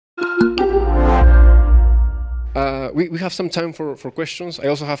we have some time for questions. I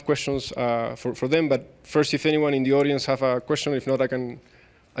also have questions for them, but first, if anyone in the audience have a question, if not, I can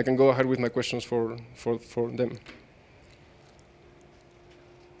go ahead with my questions for them.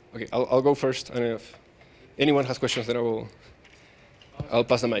 Okay, I'll go first, and if anyone has questions, then I'll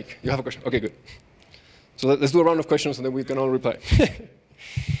pass the mic. You have a question? Okay, good. So let's do a round of questions, and then we can all reply.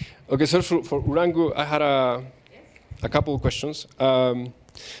 Okay, so for Urangu, I had a couple of questions.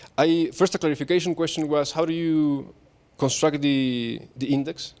 First, a clarification question was, how do you construct the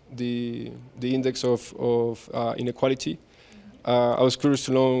index, the index of inequality? I was curious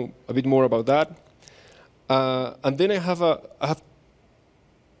to know a bit more about that. And then I have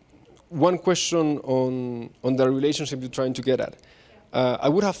one question on the relationship you're trying to get at. I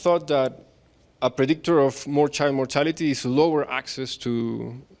would have thought that a predictor of more child mortality is lower access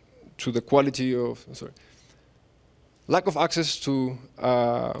to the quality of, lack of access to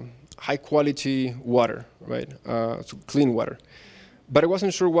high quality water, right? To clean water. But I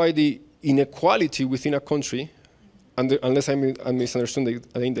wasn't sure why the inequality within a country, unless I misunderstood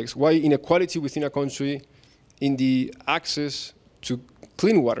the index, why inequality within a country in the access to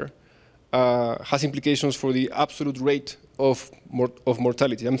clean water has implications for the absolute rate of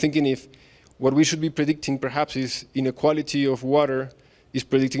mortality. I'm thinking if what we should be predicting perhaps is inequality of water is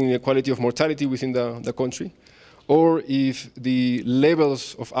predicting inequality of mortality within the country, or if the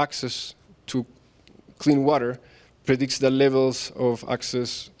levels of access to clean water predicts the levels of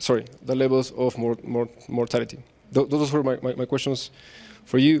access, the levels of mortality. Those were my questions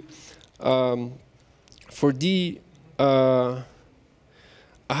for you. For D, I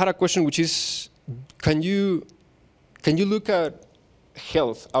had a question which is, can you look at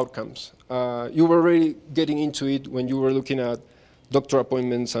health outcomes? You were already getting into it when you were looking at doctor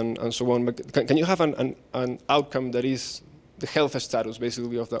appointments and so on, but can you have an outcome that is the health status,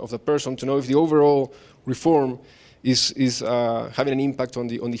 basically, of the person, to know if the overall reform is having an impact on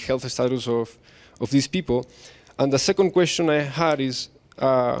the health status of these people? And the second question I had is,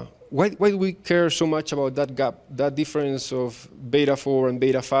 why do we care so much about that gap, that difference of beta 4 and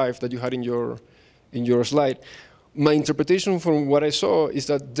beta 5 that you had in your slide? My interpretation from what I saw is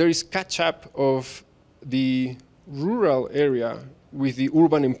that there is catch-up of the rural area with the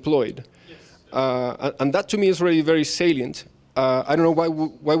urban employed. Yes. And that to me is already very salient. I don't know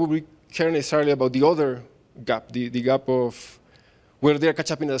why would we care necessarily about the other gap, the gap of where they're catch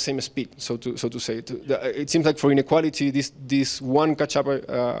up in the same speed, so to say. It seems like for inequality, this one catch up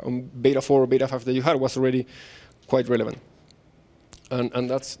on beta 4 or beta 5 that you had was already quite relevant. And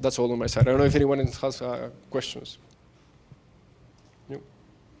that's all on my side. I don't know if anyone else has questions. No?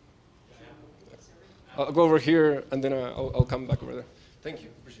 I'll go over here, and then I'll come back over there. Thank you.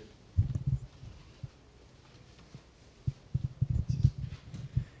 Appreciate it.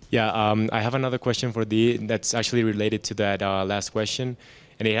 Yeah, I have another question for Dee that's actually related to that last question,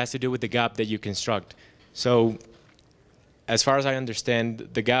 and it has to do with the gap that you construct. So, as far as I understand,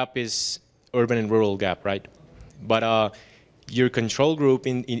 the gap is urban and rural gap, right? But your control group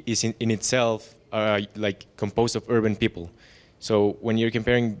is in itself like composed of urban people. So when you're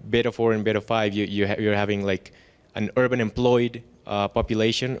comparing beta 4 and beta 5, you're having like an urban employed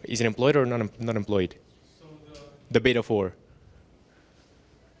population. Is it employed or not employed? So the beta 4.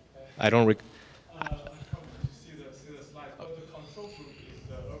 I don't. See the slide. But the control group is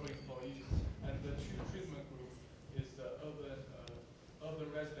the urban employees, and the treatment group is the urban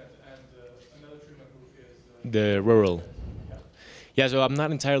resident, and another treatment group is the rural. Yeah, so I'm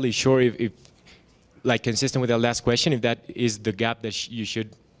not entirely sure if like consistent with the last question, if that is the gap that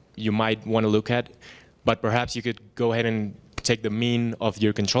you might want to look at, but perhaps you could go ahead and take the mean of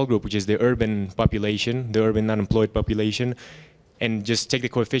your control group, which is the urban population, the urban unemployed population, and just take the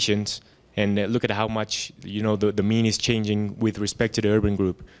coefficients and look at how much the mean is changing with respect to the urban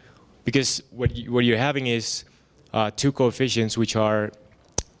group, because what you're having is two coefficients which are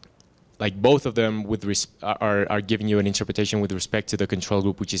like both of them are giving you an interpretation with respect to the control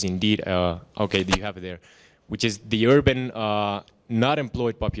group, which is indeed, okay, you have it there, which is the urban not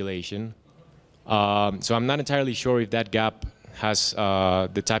employed population. So I'm not entirely sure if that gap has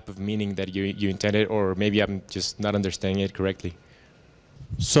the type of meaning that you intended, or maybe I'm just not understanding it correctly.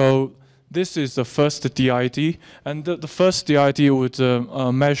 So this is the first DID, and the first DID would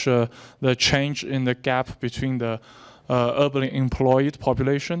measure the change in the gap between the urban employed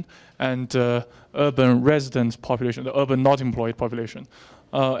population and urban resident population, the urban not employed population.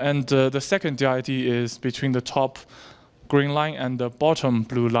 And the second DID is between the top green line and the bottom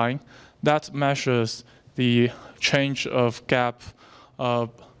blue line. That measures the change of gap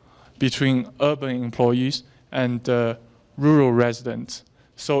between urban employees and rural residents.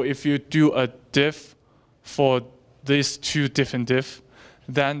 So if you do a diff for these two different diff,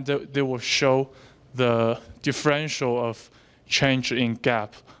 then they will show the differential of change in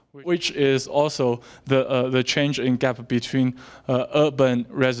gap, which is also the change in gap between urban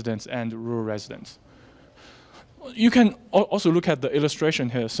residents and rural residents. You can also look at the illustration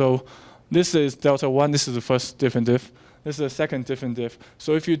here. So this is delta 1, this is the first diff and diff. This is the second diff and diff.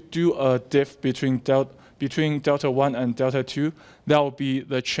 So if you do a diff between delta 1 and delta 2, that will be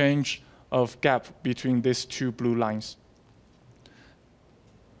the change of gap between these two blue lines.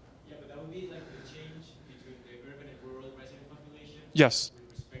 Yeah, but that would be like the change between the urban and rural resident population. Yes.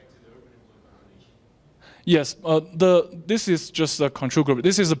 With respect to the urban employed population. Yes. This is just a control group.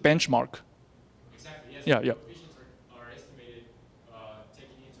 This is a benchmark. Exactly. Yes. Yeah. Yeah. Coefficients are estimated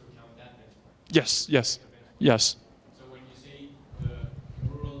taking into account that benchmark. Yes. Yes. Yes. So when you say the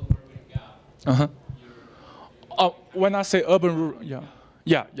rural-urban gap, when I say urban-rural, yeah.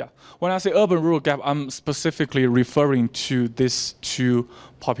 When I say urban-rural gap, I'm specifically referring to these two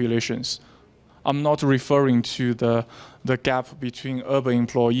populations. I'm not referring to the gap between urban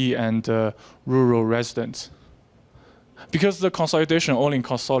employee and rural residents. Because the consolidation only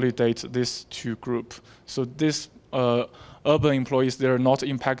consolidates these two groups. So these urban employees, they're not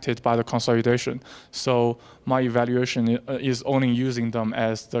impacted by the consolidation. So my evaluation is only using them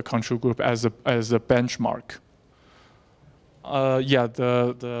as the control group, as a benchmark. Yeah,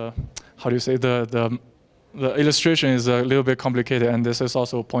 how do you say, the illustration is a little bit complicated, and this is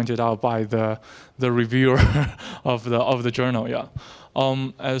also pointed out by the reviewer of the journal. Yeah.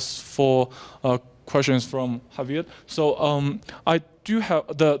 As for questions from Javier, so I do have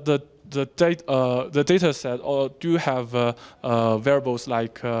the data set do have variables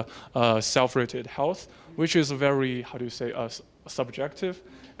like self-rated health, which is very, how do you say, subjective,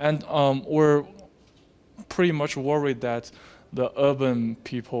 and we're pretty much worried that the urban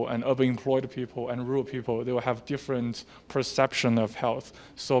people and urban employed people and rural people, they will have different perception of health.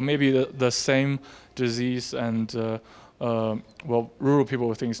 So maybe the same disease and well, rural people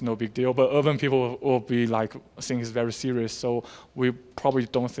will think it's no big deal, but urban people will be like, think it's very serious. So we probably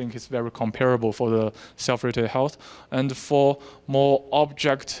don't think it's very comparable for the self-rated health. And for more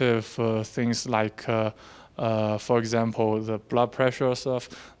objective things like, for example, the blood pressure stuff,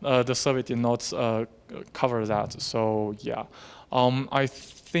 the survey did not cover that. So yeah, I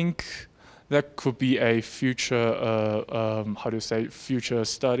think that could be a future, how do you say, future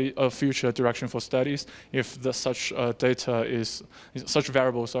study, future direction for studies if such data such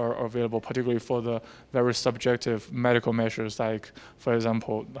variables are available, particularly for the very subjective medical measures, like, for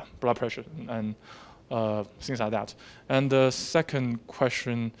example, blood pressure and things like that. And the second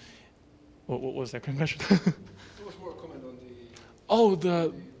question, what was the second question? There was more comment on the.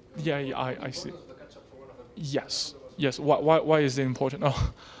 Oh, yeah, I see. Yes. Why is it important?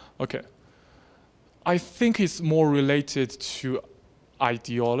 Oh, okay. I think it's more related to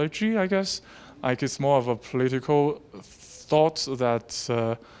ideology, I guess. Like it's more of a political thought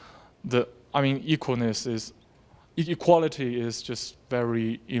that equality is just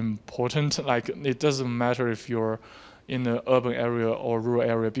very important. Like it doesn't matter if you're in an urban area or rural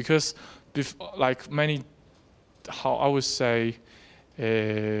area, because like many, how I would say,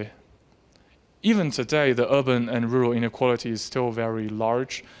 even today the urban and rural inequality is still very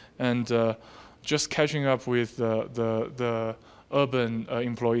large, and just catching up with the urban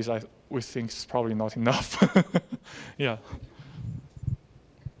employees, we think is probably not enough. Yeah.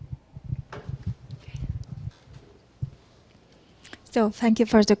 So thank you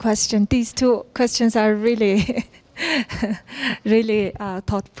for the question. These two questions are really, really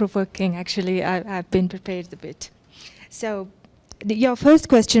thought-provoking. Actually, I've been prepared a bit. So your first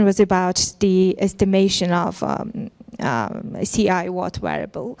question was about the estimation of CI watt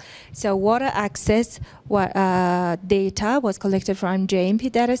variable. So water access data was collected from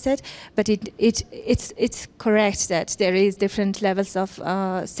JMP dataset, but it's correct that there is different levels of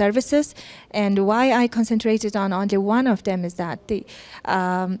services. And why I concentrated on only one of them is that the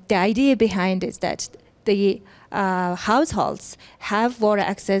idea behind is that the households have water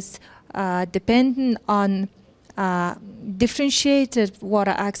access dependent on differentiated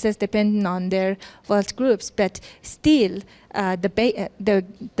water access depending on their wealth groups, but still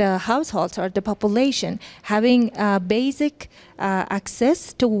the households or the population having basic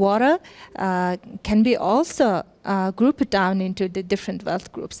access to water can be also grouped down into the different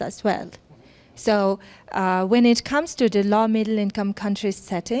wealth groups as well. So when it comes to the low middle income countries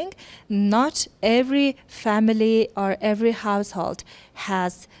setting, not every family or every household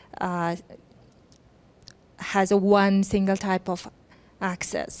has a one single type of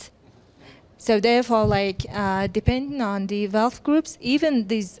access. So therefore, like depending on the wealth groups, even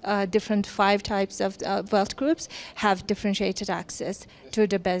these different 5 types of wealth groups have differentiated access to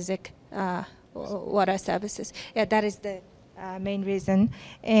the basic water services. Yeah, that is the main reason.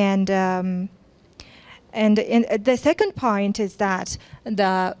 And the second point is that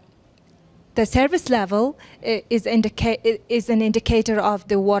the service level is an indicator of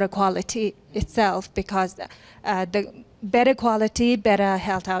the water quality itself, because the better quality, better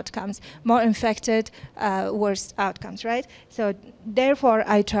health outcomes, more infected, worse outcomes, right? So therefore,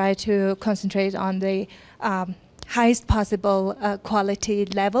 I try to concentrate on the highest possible quality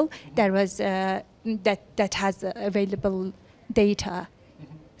level that was that has available data.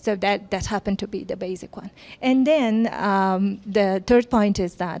 So that happened to be the basic one. And then the third point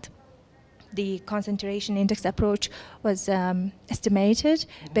is that the concentration index approach was estimated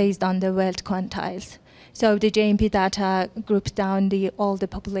based on the wealth quantiles. So the JMP data grouped down all the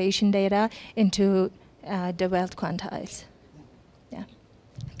population data into the wealth quantiles. Yeah.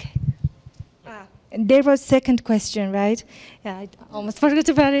 Okay. And there was second question, right? Yeah, I almost forgot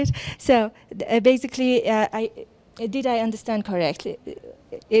about it. So basically, did I understand correctly?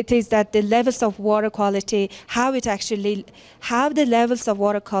 It is that the levels of water quality, how the levels of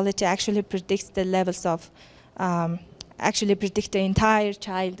water quality actually predicts the levels of, actually predict the entire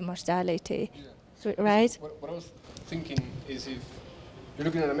child mortality. Yeah. So, right? What I was thinking is, if you're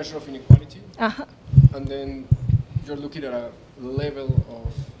looking at a measure of inequality, and then you're looking at a level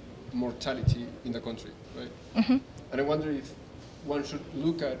of mortality in the country, right? And I wonder if one should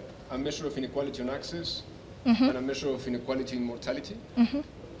look at a measure of inequality on access and a measure of inequality in mortality,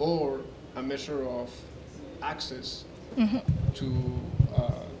 or a measure of access to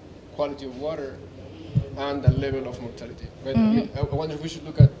quality of water and a level of mortality. Right? I mean, I wonder if we should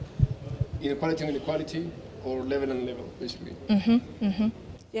look at inequality and inequality, or level and level, basically.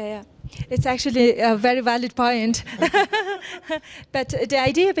 Yeah. It's actually a very valid point. But the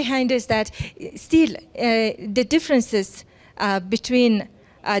idea behind is that still the differences between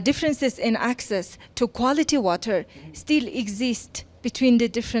differences in access to quality water still exist between the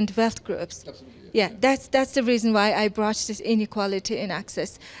different wealth groups. Absolutely. Yeah, that's the reason why I brought this inequality in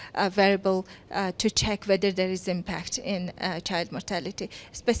access variable to check whether there is impact in child mortality,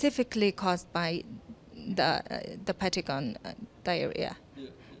 specifically caused by the Patagon diarrhea.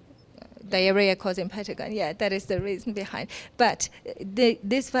 Diarrhea causing Patagon, yeah, that is the reason behind. But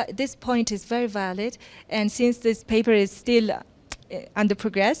this point is very valid, and since this paper is still under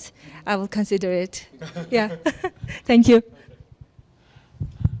progress, I will consider it. Yeah, thank you.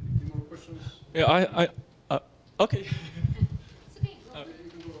 Any more questions? Yeah, okay.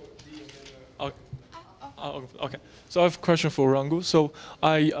 Okay. So I have a question for Rangu. So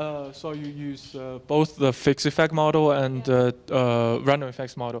I saw you use both the fixed effect model and random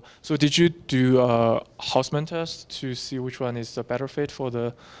effects model. So did you do a Houseman test to see which one is the better fit for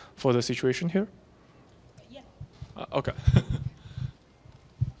the situation here? Yeah. Okay.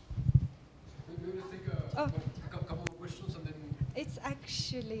 Maybe let's take a couple of questions and then. It's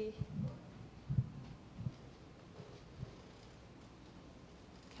actually.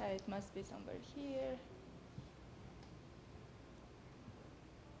 Okay, it must be somewhere here.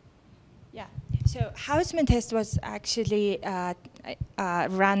 Yeah, so Houseman test was actually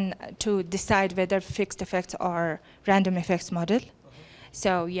run to decide whether fixed effects or random effects model.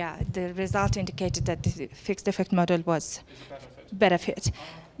 So yeah, the result indicated that the fixed effect model was better fit.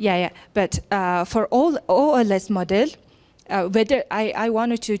 Yeah. But for all OLS model, whether I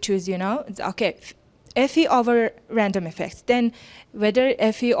wanted to choose, okay, FE over random effects, then whether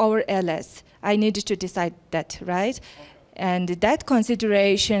FE over LS, I needed to decide that, right? Okay. And that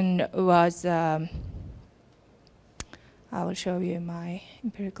consideration was, I will show you my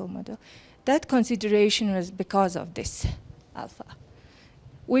empirical model. That consideration was because of this alpha,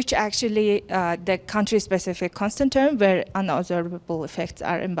 which actually the country-specific constant term where unobservable effects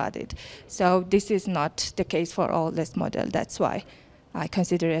are embodied. So this is not the case for all this model. That's why I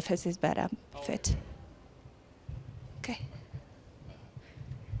consider FS is better fit. Okay.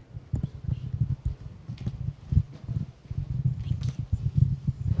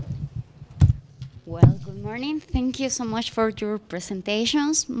 Well, good morning. Thank you so much for your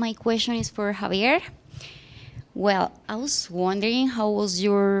presentations. My question is for Javier. Well, I was wondering, how was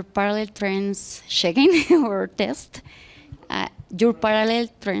your parallel trends checking or test? Your parallel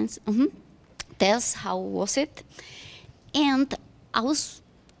trends test, how was it? And I was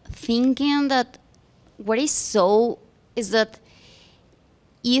thinking that what I saw is that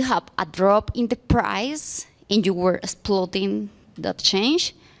you have a drop in the price and you were exploiting that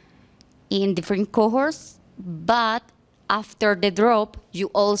change in different cohorts, but after the drop, you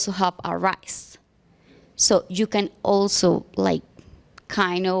also have a rise. So you can also like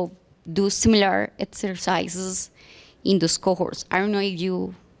kind of do similar exercises in those cohorts. I don't know if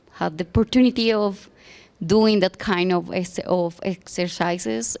you had the opportunity of doing that kind of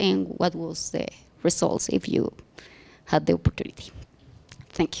exercises, and what was the results if you had the opportunity.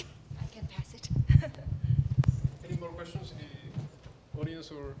 Thank you. I can pass it. Any more questions in the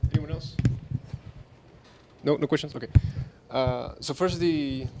audience or anyone else? No, no questions? Okay. So first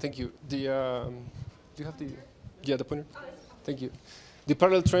thank you. Do you have the pointer? Thank you. The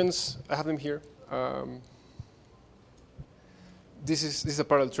parallel trends, I have them here. This is a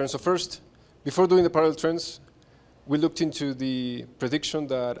parallel trend. So first, before doing the parallel trends, we looked into the prediction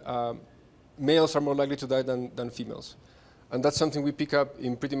that males are more likely to die than females. And that's something we pick up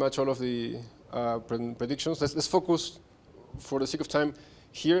in pretty much all of the predictions. Let's focus, for the sake of time,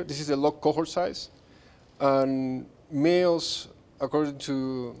 here. This is the log cohort size. And males, according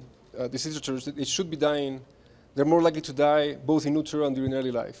to this literature, it should be dying. They're more likely to die both in utero and during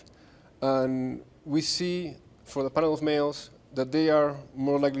early life. And we see, for the panel of males, that they are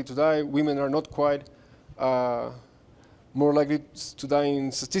more likely to die. Women are not quite more likely to die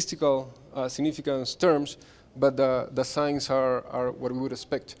in statistical significance terms, but the signs are what we would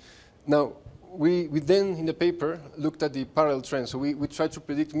expect. Now, we then, in the paper, looked at the parallel trends. So we tried to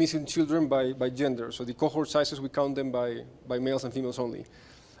predict missing children by gender. So the cohort sizes, we count them by males and females only.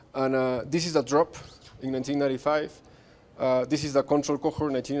 And this is a drop in 1995. This is the control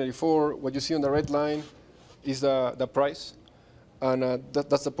cohort in 1994. What you see on the red line is the price. And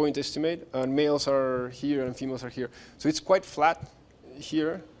that's the point estimate. And males are here and females are here. So it's quite flat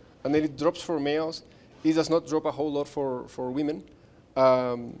here. And then it drops for males. It does not drop a whole lot for women.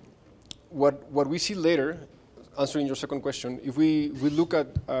 What we see later, answering your second question, if we look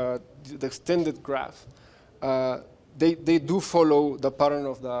at the extended graph, they do follow the pattern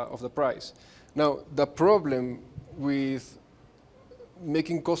of the price. Now, the problem with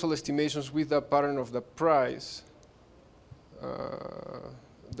making causal estimations with the pattern of the price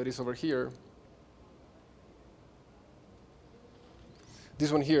that is over here,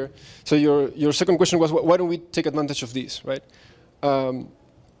 this one here. So your second question was, why don't we take advantage of this, right?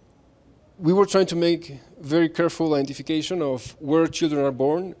 We were trying to make very careful identification of where children are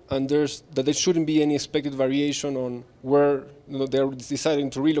born, and that there shouldn't be any expected variation on where they're deciding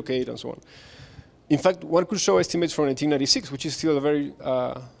to relocate and so on. In fact, one could show estimates for 1996, which is still a very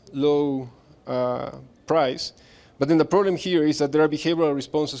low price. But then the problem here is that there are behavioral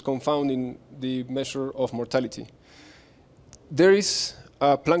responses confounding the measure of mortality. There is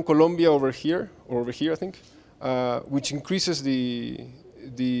Plan Colombia over here, or over here, I think, which increases the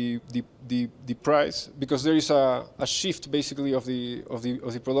price because there is a shift basically of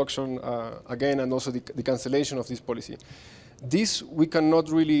the production again, and also the cancellation of this policy. This we cannot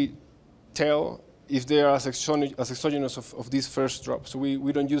really tell if they are as exogenous of this first drop. So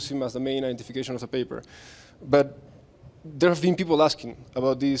we don't use him as the main identification of the paper. But there have been people asking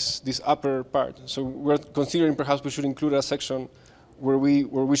about this upper part. So we're considering perhaps we should include a section where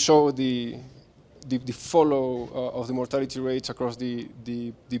we show the follow of the mortality rates across the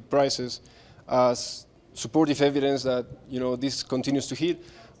prices as supportive evidence that this continues to hit,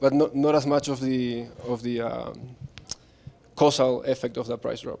 but not as much of the causal effect of the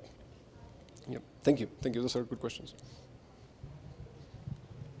price drop. Yep. Thank you. Those are good questions.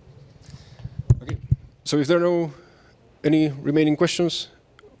 Okay. So if there are any remaining questions,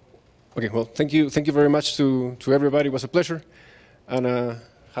 okay. Well, thank you very much to everybody. It was a pleasure, and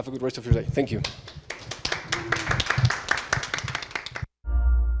have a good rest of your day. Thank you.